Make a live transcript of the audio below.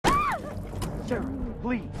Sarah,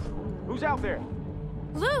 please. Who's out there?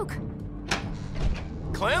 Luke!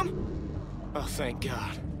 Clem? Oh, thank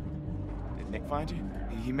God. Did Nick find you?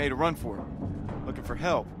 He made a run for it. Looking for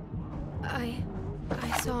help. I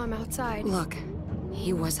saw him outside. Look,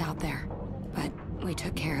 he was out there, but we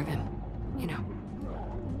took care of him, you know.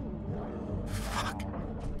 Fuck.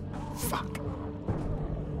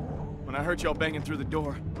 When I heard y'all banging through the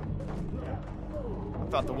door, I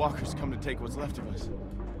thought the walkers come to take what's left of us.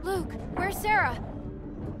 Luke, where's Sarah?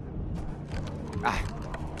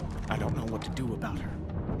 I don't know what to do about her.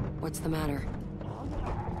 What's the matter?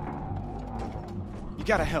 You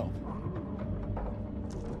gotta help.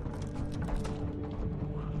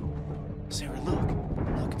 Sarah, look.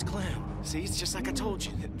 Look, it's Clem. See, it's just like I told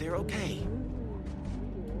you. They're okay.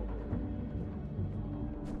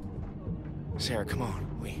 Sarah, come on.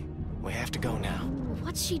 We have to go now.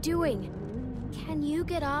 What's she doing? Can you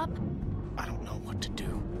get up? I don't know what to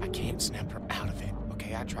do. I can't snap her out of it.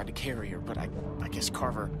 Okay, I tried to carry her, but I guess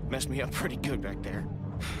Carver messed me up pretty good back there.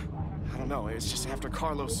 I don't know, it's just after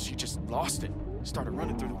Carlos, she just lost it. Started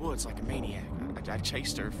running through the woods like a maniac. I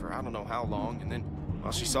chased her for I don't know how long, and then,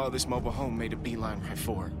 while she saw this mobile home, made a beeline right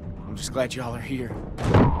for her. I'm just glad y'all are here.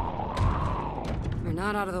 We're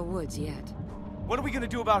not out of the woods yet. What are we gonna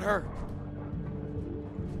do about her?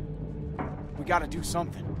 We gotta do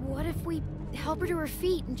something. What if we help her to her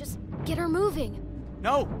feet and just get her moving?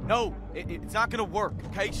 No, it's not gonna work,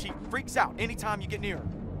 okay? She freaks out anytime you get near her.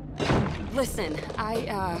 Listen,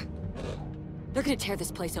 they're gonna tear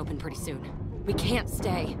this place open pretty soon. We can't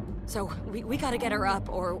stay. So, we gotta get her up,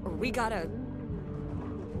 or we gotta...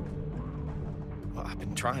 Well, I've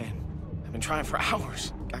been trying for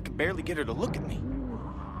hours. I could barely get her to look at me.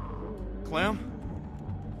 Clem?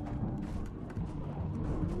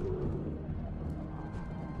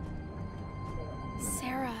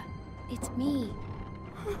 Sarah, it's me.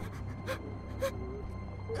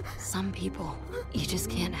 Some people, you just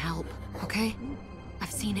can't help, okay?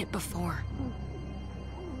 I've seen it before.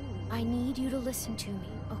 I need you to listen to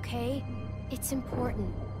me, okay? It's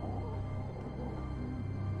important.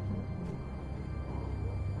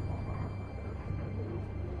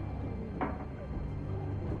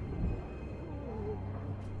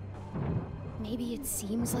 Maybe it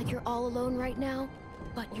seems like you're all alone right now,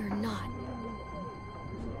 but you're not.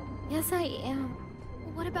 Yes, I am.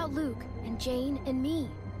 What about Luke and Jane and me?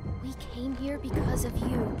 We came here because of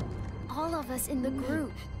you. All of us in the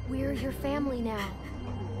group. We're your family now.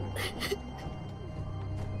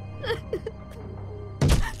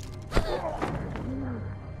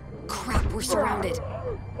 Crap, we're surrounded.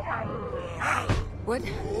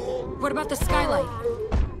 What about the skylight?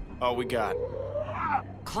 All we got.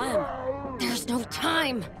 Clem, there's no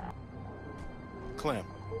time. Clem.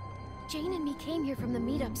 Jane and me came here from the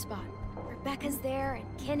meetup spot. Rebecca's there, and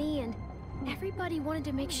Kenny, and everybody wanted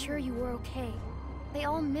to make sure you were okay. They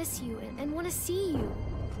all miss you and want to see you.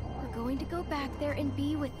 We're going to go back there and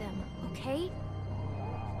be with them, okay?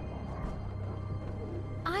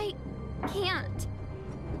 I can't.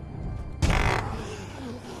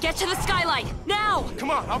 Get to the skylight, now! Come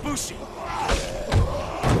on, I'll boost you.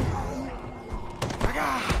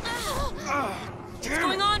 What's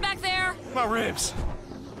going on back there? My ribs.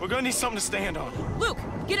 We're gonna need something to stand on. Luke,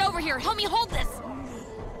 get over here. Help me hold this.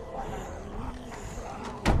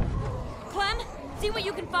 Clem, see what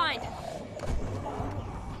you can find.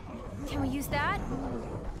 Can we use that?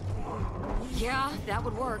 Yeah, that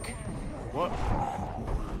would work. What?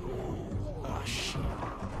 Oh, shit.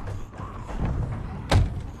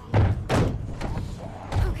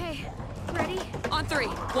 Okay, ready? On 3.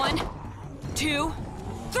 1, 2,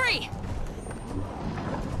 3!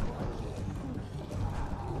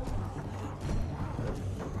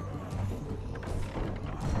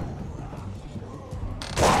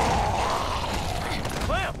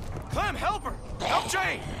 Clem, help her! Help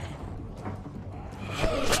Jane!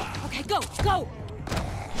 Okay, go! Keep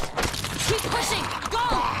pushing! Go!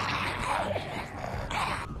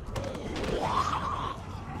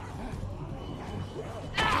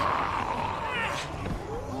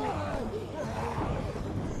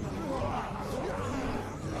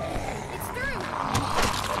 It's through!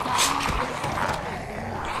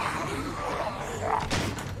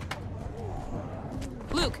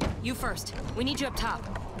 Luke, you first. We need you up top.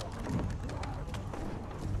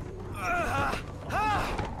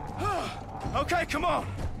 Okay, come on!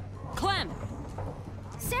 Clem!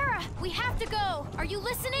 Sarah, we have to go! Are you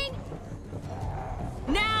listening?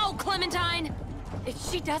 Now, Clementine! If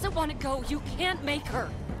she doesn't want to go, you can't make her.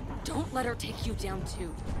 Don't let her take you down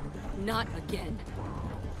too. Not again.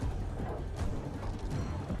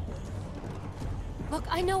 Look,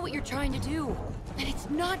 I know what you're trying to do, and it's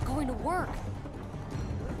not going to work.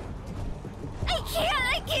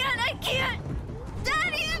 I can't!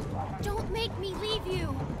 Daddy! Don't make me leave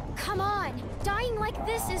you! Come on! Dying like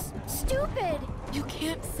this is stupid! You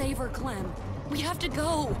can't save her, Clem. We have to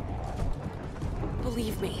go.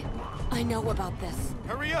 Believe me, I know about this.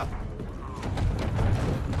 Hurry up!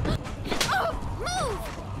 Oh! Move!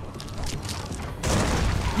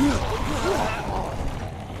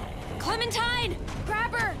 Clementine!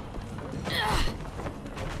 Grab her! Ugh.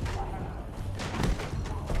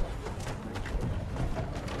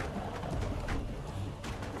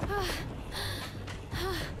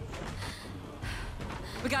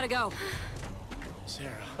 We gotta go.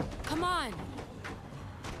 Sarah. Come on.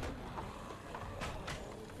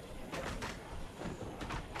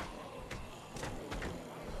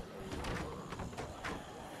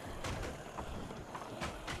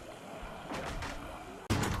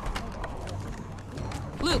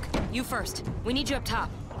 Luke, you first. We need you up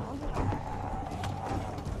top.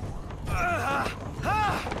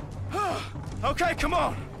 Okay, come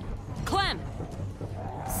on! Clem!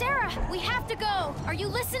 Sarah, we have to go! Are you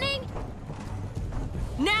listening?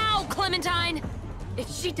 Now, Clementine! If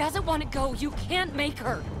she doesn't want to go, you can't make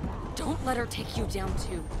her. Don't let her take you down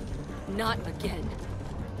too. Not again.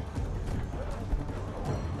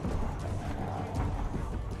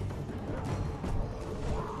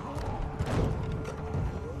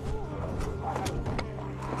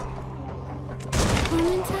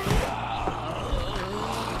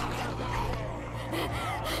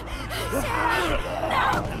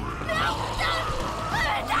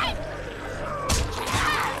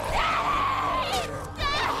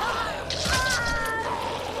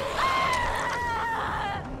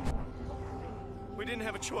 We didn't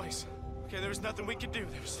have a choice. Okay, there was nothing we could do.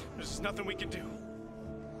 There's just nothing we could do.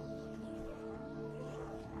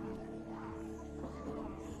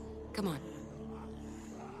 Come on.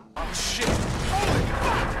 Oh, shit! Holy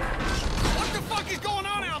fuck! What the fuck is going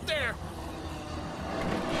on out there?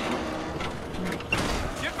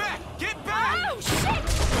 Get back! Get back! Oh, shit!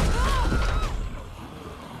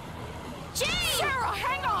 Jane! Sarah,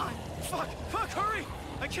 hang on! Fuck, hurry!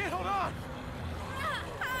 I can't hold on!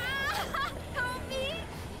 Help me!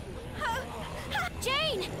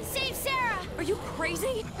 Jane, save Sarah! Are you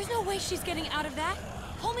crazy? There's no way she's getting out of that.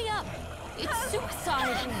 Pull me up. It's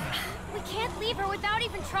suicide. We can't leave her without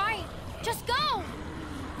even trying. Just go!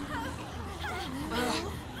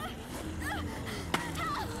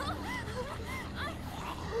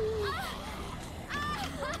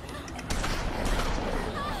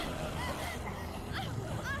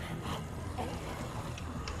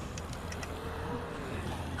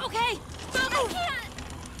 Okay, I can't!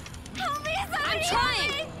 Help me, somebody! I'm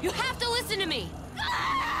trying. You have to listen to me.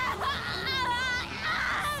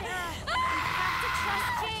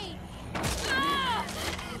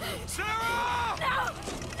 Sarah!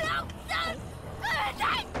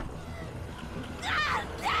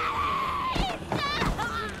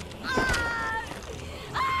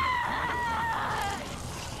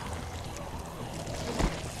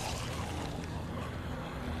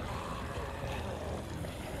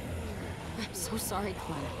 I'm so sorry,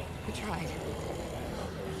 Clem. I tried.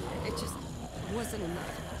 It just wasn't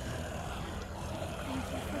enough. Thank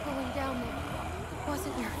you for going down there. It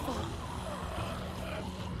wasn't your fault.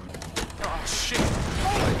 Oh, shit!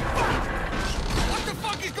 Holy fuck! What the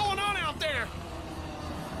fuck is going on out there?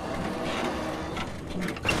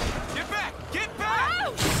 Get back! Get back!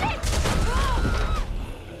 Oh, shit!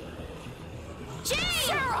 Jane!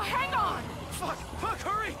 Sarah, hang on! Fuck,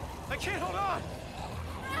 hurry! I can't hold on!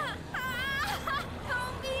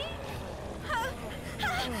 Help me!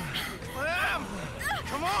 Clem!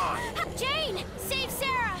 Come on! Jane, save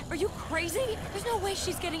Sarah! Are you crazy? There's no way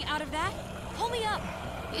she's getting out of that. Pull me up.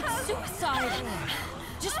 It's suicide.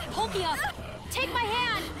 Just pull me up. Take my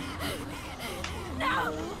hand!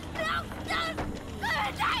 No!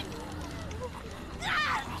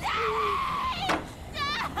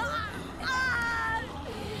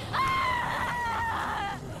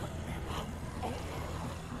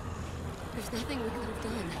 There's nothing we could have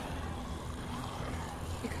done.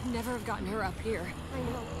 We could never have gotten her up here. I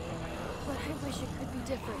know, but I wish it could be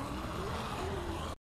different.